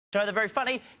So the very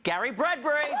funny Gary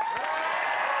Bradbury.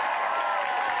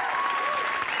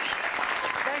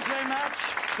 Thanks very much.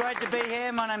 Great to be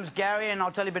here. My name's Gary and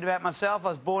I'll tell you a bit about myself. I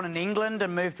was born in England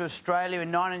and moved to Australia in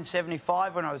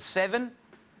 1975 when I was 7.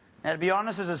 Now, to be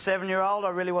honest, as a 7-year-old, I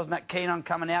really wasn't that keen on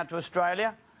coming out to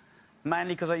Australia,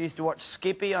 mainly because I used to watch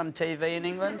Skippy on TV in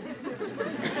England.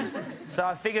 So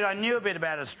I figured I knew a bit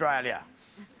about Australia.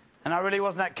 And I really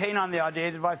wasn't that keen on the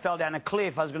idea that if I fell down a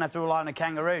cliff, I was going to have to rely on a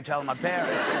kangaroo, telling my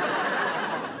parents.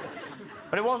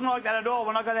 But it wasn't like that at all.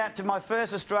 When I got out to my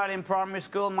first Australian primary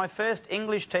school, my first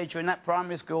English teacher in that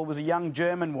primary school was a young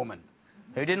German woman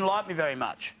who didn't like me very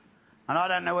much. And I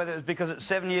don't know whether it was because at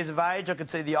 7 years of age I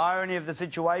could see the irony of the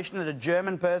situation that a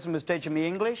German person was teaching me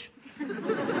English,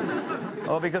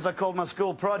 or because I called my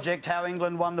school project How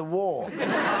England Won the War.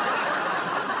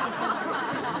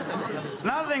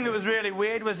 Another thing that was really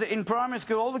weird was that in primary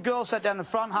school, all the girls sat down the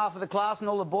front half of the class and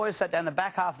all the boys sat down the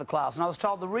back half of the class. And I was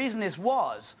told the reason this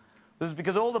was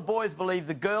because all the boys believed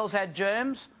the girls had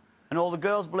germs and all the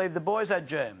girls believed the boys had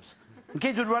germs. And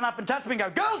kids would run up and touch me and go,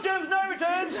 "Girls' germs, no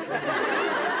returns!"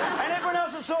 And everyone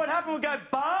else that saw it happen would go,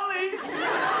 "Barleys!"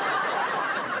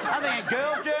 I'm thinking,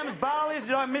 girls' germs, Barleys?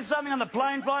 Did I miss something on the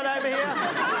plane flight over here?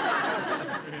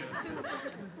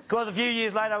 Of course, a few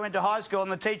years later I went to high school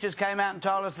and the teachers came out and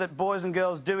told us that boys and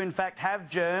girls do in fact have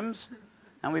germs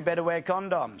and we better wear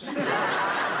condoms.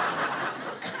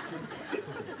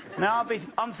 Now,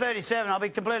 I'm 37, I'll be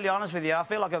completely honest with you, I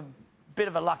feel like a bit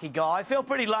of a lucky guy. I feel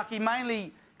pretty lucky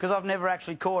mainly because I've never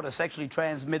actually caught a sexually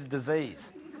transmitted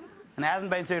disease. And it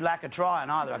hasn't been through lack of trying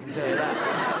either, I can tell you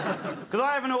that. Because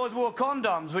I haven't always wore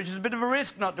condoms, which is a bit of a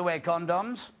risk not to wear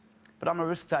condoms. But I'm a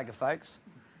risk taker, folks.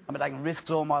 I've been taking risks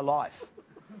all my life.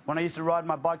 When I used to ride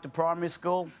my bike to primary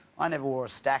school, I never wore a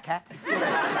stack hat.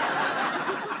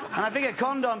 And I figure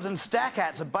condoms and stack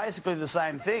hats are basically the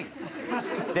same thing.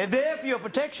 They're there for your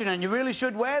protection and you really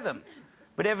should wear them.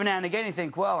 But every now and again you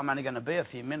think, well, I'm only going to be a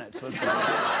few minutes. Grew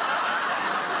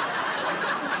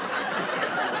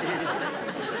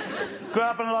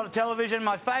up on a lot of television.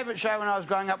 My favourite show when I was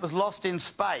growing up was Lost in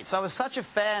Space. I was such a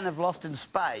fan of Lost in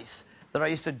Space that I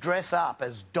used to dress up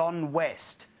as Don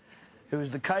West, who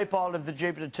was the co-pilot of the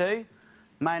Jupiter 2,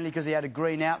 mainly because he had a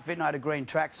green outfit and I had a green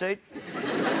tracksuit.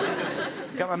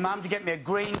 Got my mum to get me a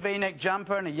green V-neck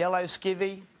jumper and a yellow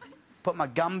skivvy, put my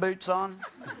gumboots on,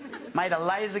 made a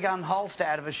laser gun holster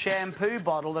out of a shampoo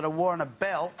bottle that I wore on a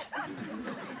belt,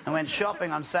 and went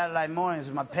shopping on Saturday mornings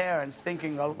with my parents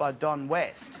thinking I looked like Don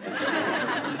West.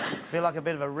 I feel like a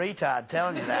bit of a retard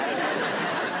telling you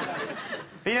that.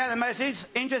 But you know, the most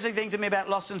interesting thing to me about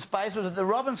Lost in Space was that the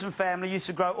Robinson family used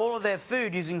to grow all of their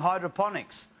food using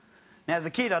hydroponics. Now, as a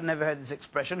kid, I'd never heard this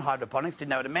expression, hydroponics, didn't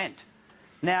know what it meant.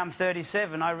 Now I'm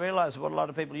 37, I realise what a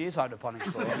lot of people use hydroponics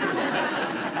for.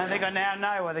 And I think I now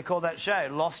know why they call that show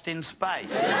Lost in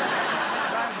Space.